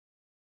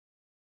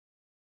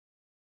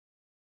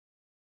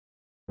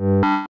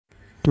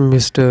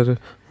Mr.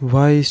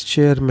 Vice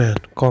Chairman,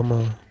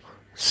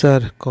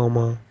 Sir,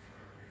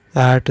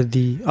 at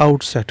the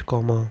outset,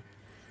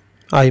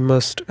 I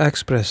must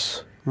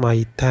express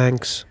my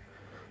thanks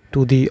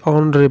to the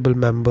honorable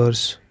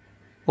members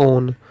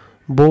on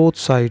both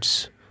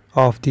sides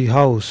of the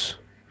House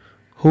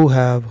who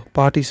have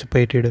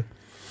participated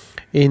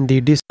in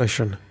the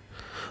discussion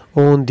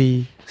on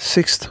the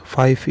sixth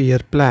five-year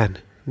plan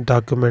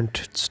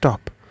document.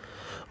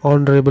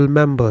 Honorable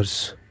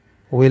members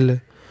will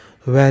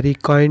very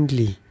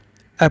kindly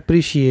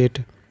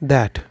appreciate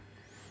that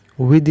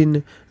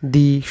within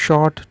the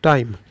short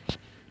time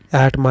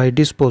at my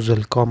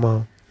disposal,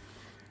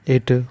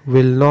 it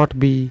will not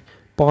be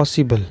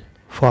possible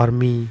for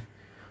me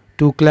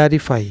to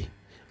clarify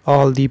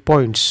all the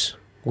points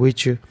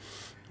which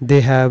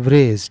they have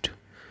raised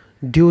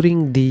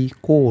during the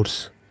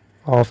course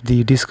of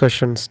the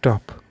discussion.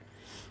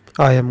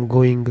 I am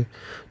going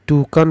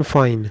to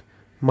confine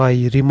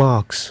my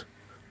remarks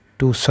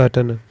to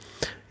certain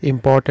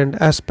important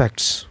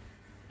aspects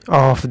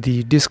of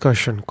the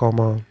discussion,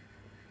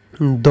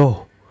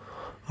 though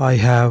I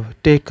have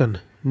taken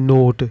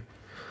note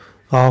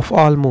of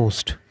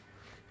almost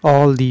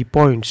all the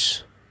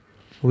points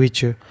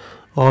which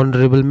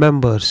honorable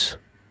members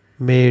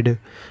made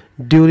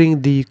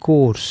during the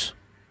course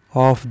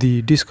of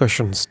the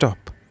discussion.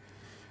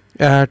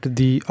 At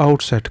the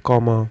outset,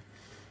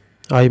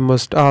 I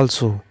must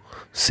also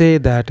say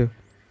that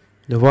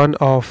one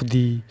of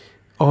the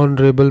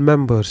honorable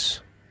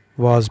members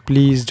was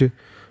pleased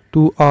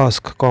to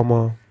ask,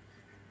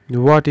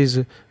 what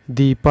is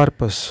the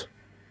purpose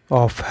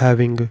of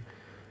having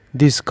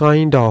this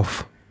kind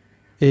of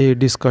a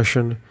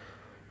discussion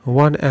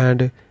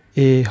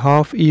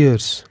 1.5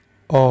 years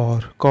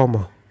or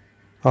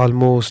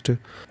almost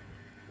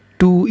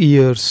 2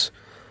 years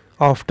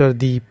after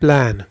the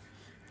plan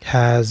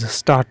has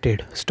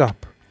started.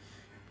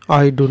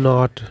 I do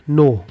not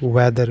know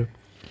whether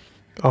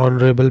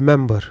honorable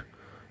member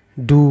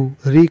do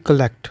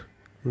recollect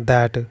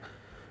that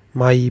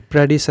my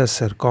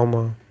predecessor,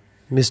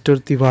 Mr.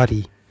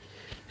 Tiwari,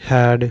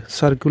 had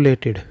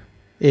circulated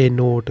a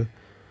note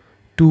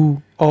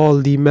to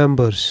all the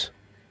members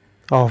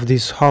of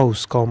this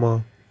house,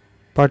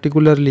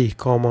 particularly,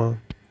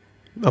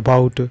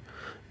 about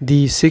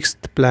the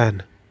sixth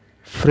plan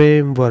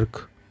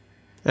framework,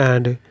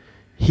 and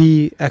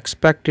he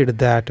expected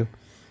that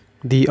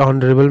the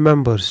honorable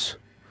members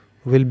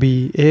will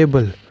be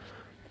able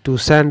to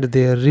send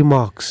their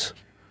remarks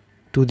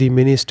to the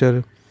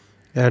minister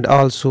and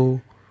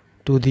also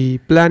to the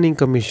planning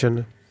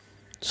commission,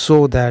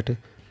 so that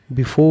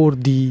before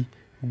the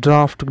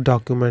draft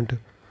document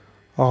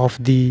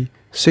of the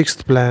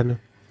sixth plan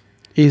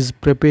is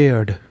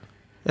prepared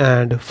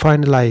and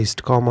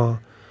finalized,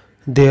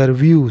 their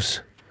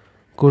views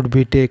could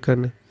be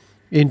taken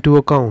into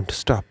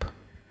account.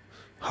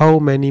 How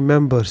many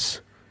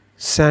members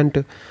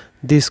sent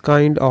this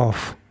kind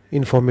of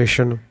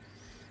information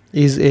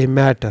is a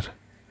matter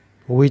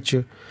which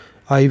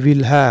I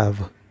will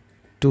have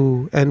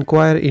to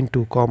enquire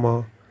into,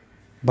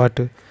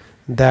 but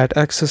that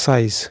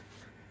exercise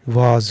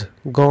was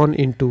gone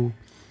into,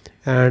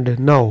 and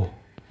now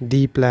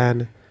the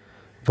plan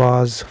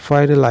was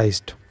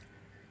finalized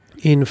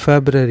in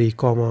February,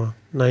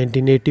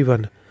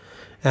 1981,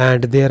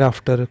 and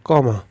thereafter,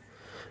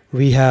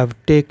 we have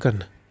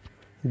taken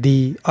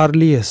the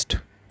earliest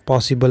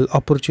possible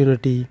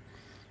opportunity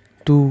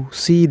to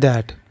see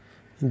that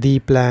the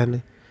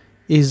plan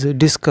is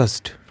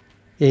discussed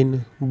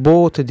in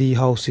both the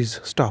houses.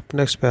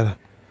 Next para.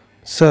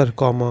 Sir,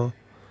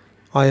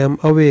 I am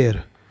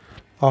aware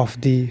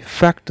of the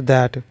fact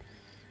that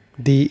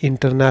the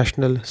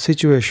international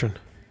situation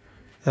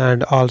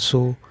and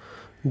also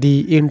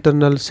the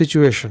internal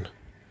situation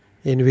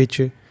in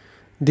which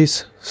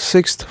this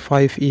sixth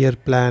five-year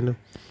plan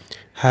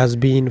has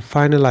been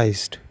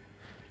finalized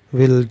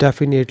will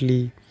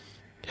definitely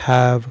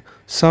have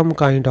some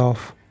kind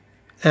of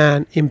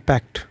an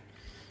impact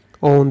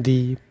on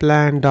the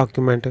plan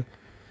document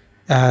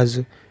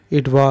as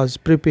it was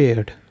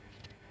prepared,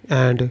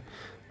 and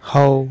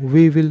how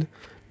we will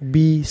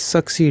be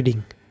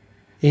succeeding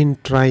in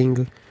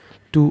trying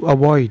to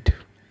avoid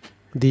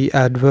the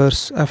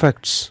adverse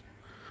effects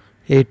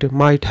it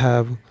might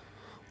have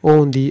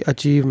on the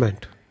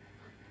achievement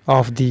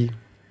of the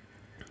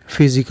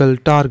physical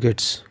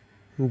targets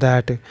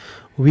that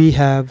we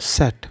have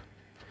set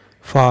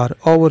for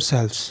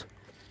ourselves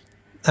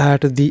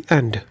at the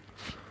end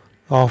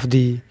of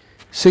the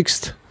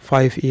sixth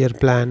five-year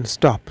plan.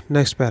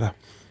 Next para.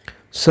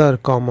 Sir,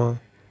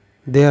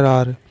 there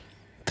are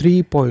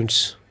 3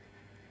 points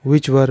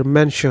which were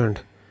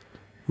mentioned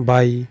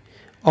by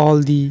all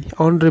the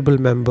honorable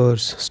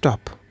members.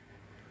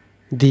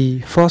 The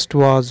first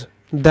was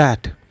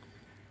that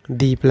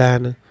the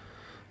plan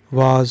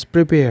was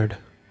prepared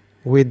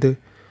with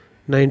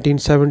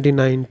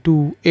 1979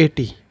 to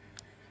 80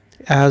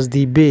 as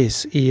the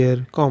base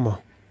year,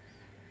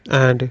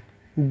 and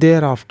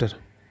thereafter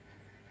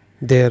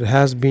there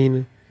has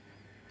been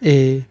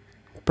a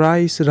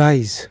price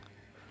rise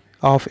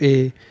of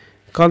a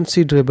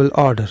considerable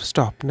order.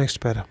 Stop. Next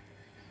para.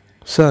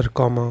 Sir,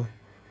 comma,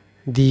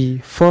 the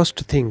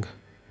first thing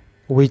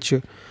which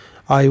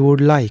I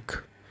would like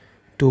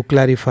to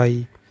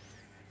clarify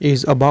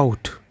is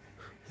about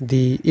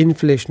the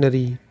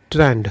inflationary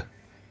trend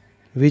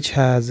which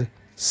has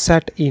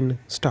set in.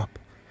 Stop.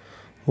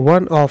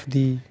 One of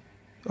the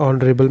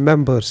honorable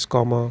members,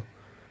 comma,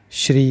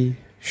 Shri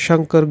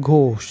Shankar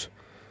Ghosh,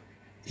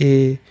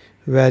 a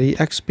very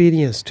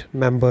experienced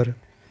member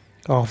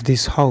of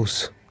this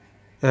house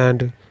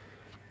and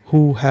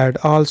who had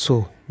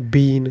also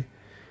been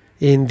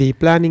in the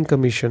planning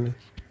commission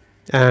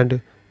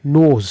and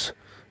knows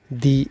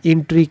the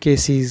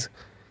intricacies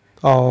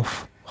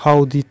of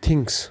how the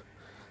things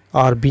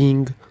are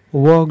being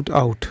worked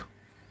out,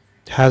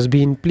 has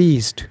been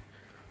pleased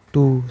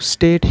to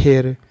state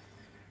here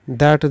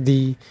that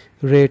the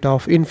rate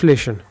of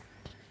inflation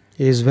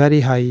is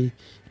very high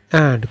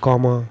and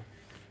comma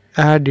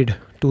added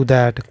to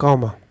that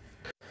comma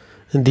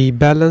the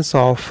balance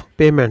of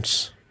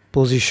payments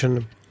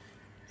position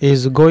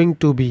is going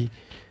to be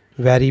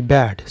very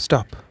bad.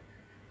 Stop.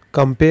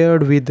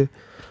 Compared with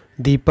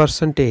the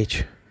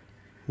percentage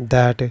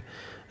that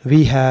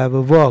we have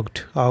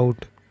worked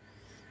out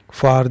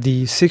for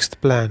the sixth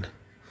plan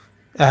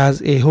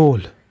as a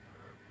whole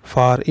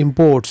for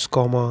imports,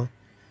 comma,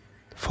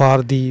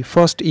 for the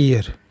first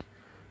year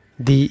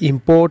the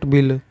import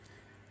bill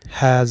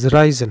has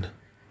risen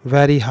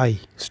very high.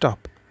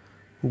 Stop.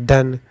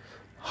 Then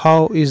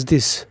how is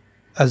this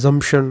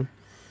assumption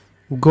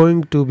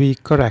going to be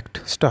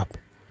correct? Stop.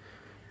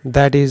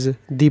 That is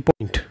the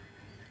point,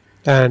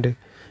 and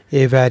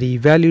a very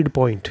valid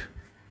point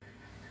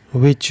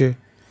which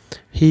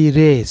he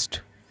raised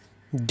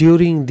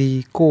during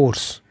the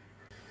course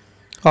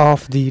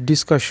of the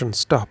discussion.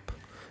 Stop.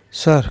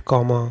 Sir,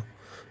 comma,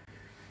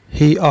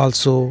 he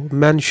also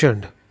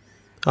mentioned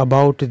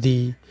about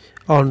the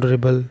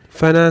Honorable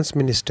Finance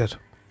Minister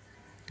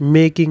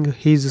making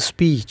his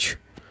speech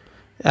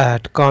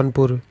at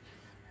Kanpur,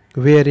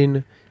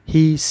 wherein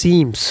he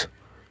seems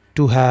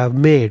to have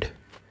made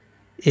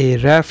a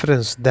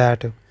reference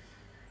that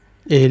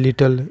a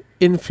little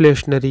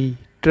inflationary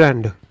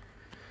trend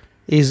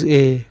is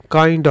a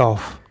kind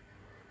of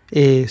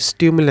a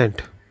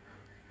stimulant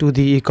to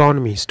the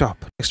economy.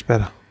 Stop. Next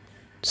para.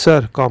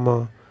 Sir,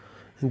 comma,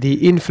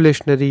 the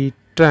inflationary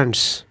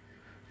trends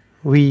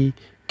we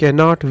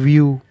cannot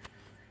view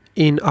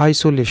in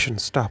isolation.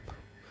 Stop.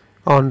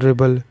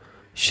 Honorable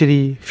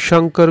Shri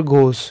Shankar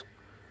Ghosh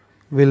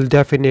will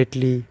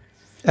definitely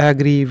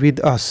agree with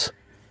us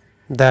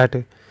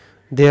that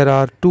there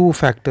are two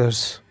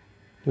factors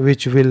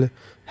which will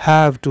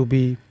have to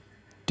be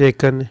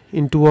taken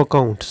into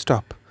account.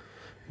 Stop.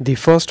 The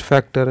first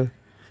factor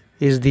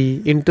is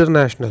the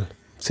international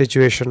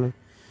situation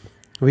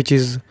which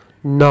is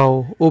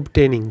now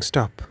obtaining.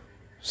 Stop.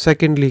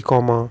 Secondly,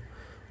 comma,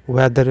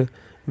 whether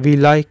we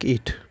like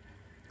it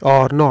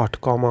or not,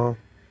 comma,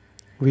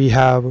 we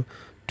have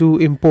to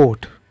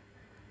import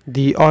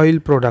the oil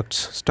products.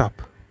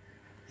 Stop.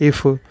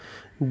 If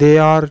they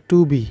are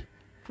to be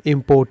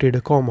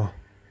imported, comma,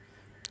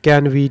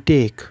 can we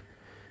take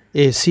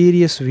a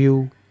serious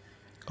view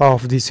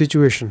of the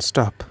situation?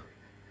 Stop.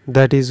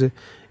 That is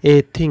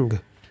a thing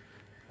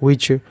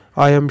which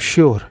I am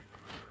sure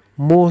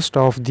most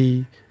of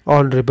the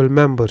honorable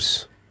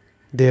members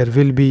there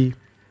will be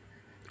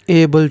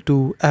able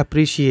to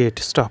appreciate.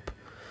 Stop.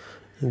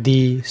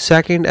 The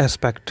second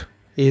aspect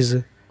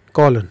is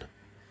colon.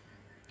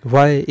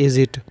 Why is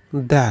it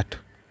that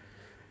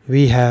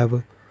we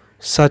have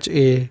such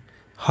a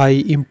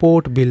high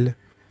import bill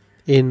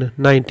in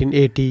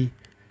 1980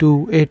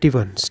 to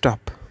 81?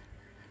 Stop.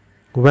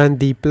 When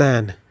the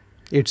plan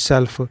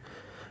itself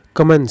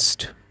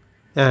commenced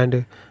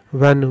and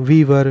when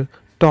we were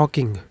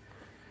talking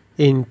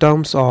in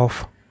terms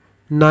of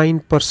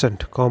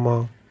 9%,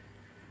 comma,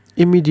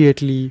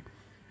 immediately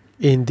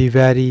in the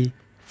very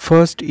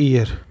first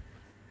year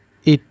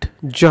it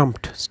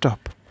jumped.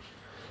 Stop.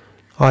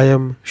 I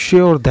am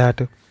sure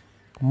that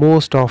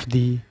most of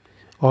the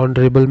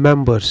honorable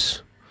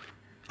members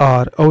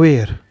are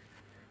aware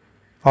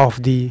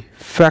of the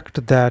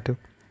fact that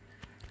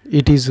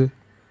it is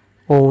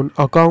on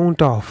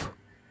account of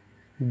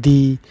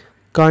the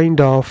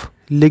kind of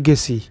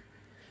legacy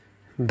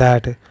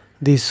that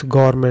this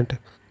government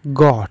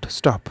got.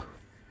 Stop.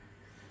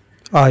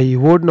 I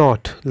would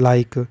not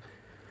like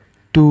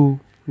to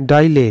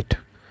dilate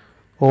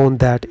on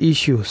that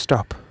issue.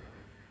 Stop.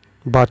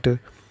 But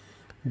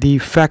the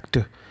fact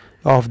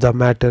of the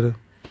matter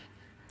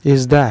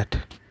is that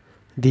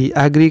the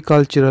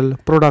agricultural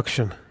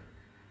production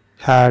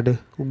had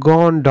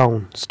gone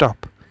down.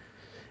 Stop.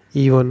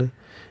 Even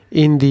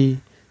in the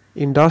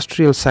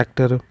industrial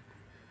sector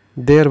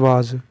there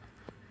was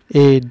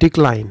a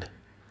decline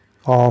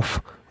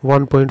of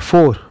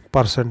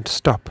 1.4%.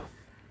 Stop.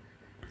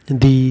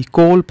 The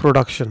coal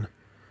production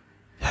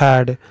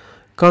had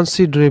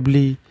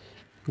considerably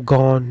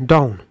gone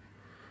down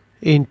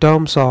in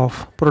terms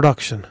of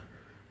production,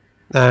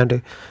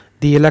 and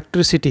the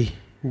electricity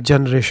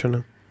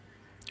generation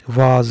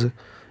was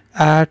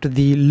at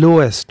the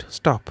lowest.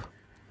 Stop.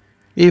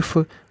 If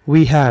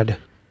we had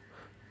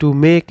to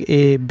make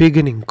a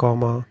beginning,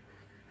 comma,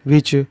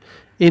 which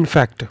in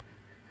fact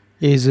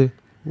is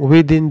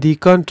within the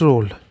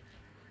control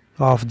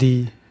of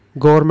the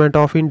government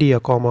of India,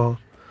 comma,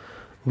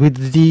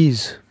 with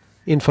these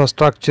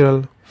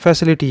infrastructural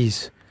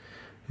facilities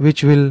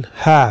which will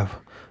have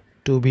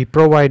to be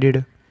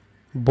provided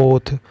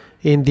both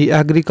in the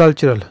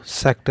agricultural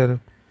sector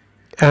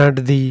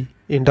and the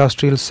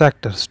industrial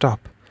sector.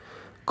 Stop.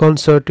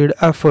 Concerted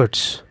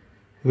efforts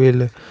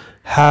will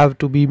have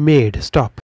to be made. Stop.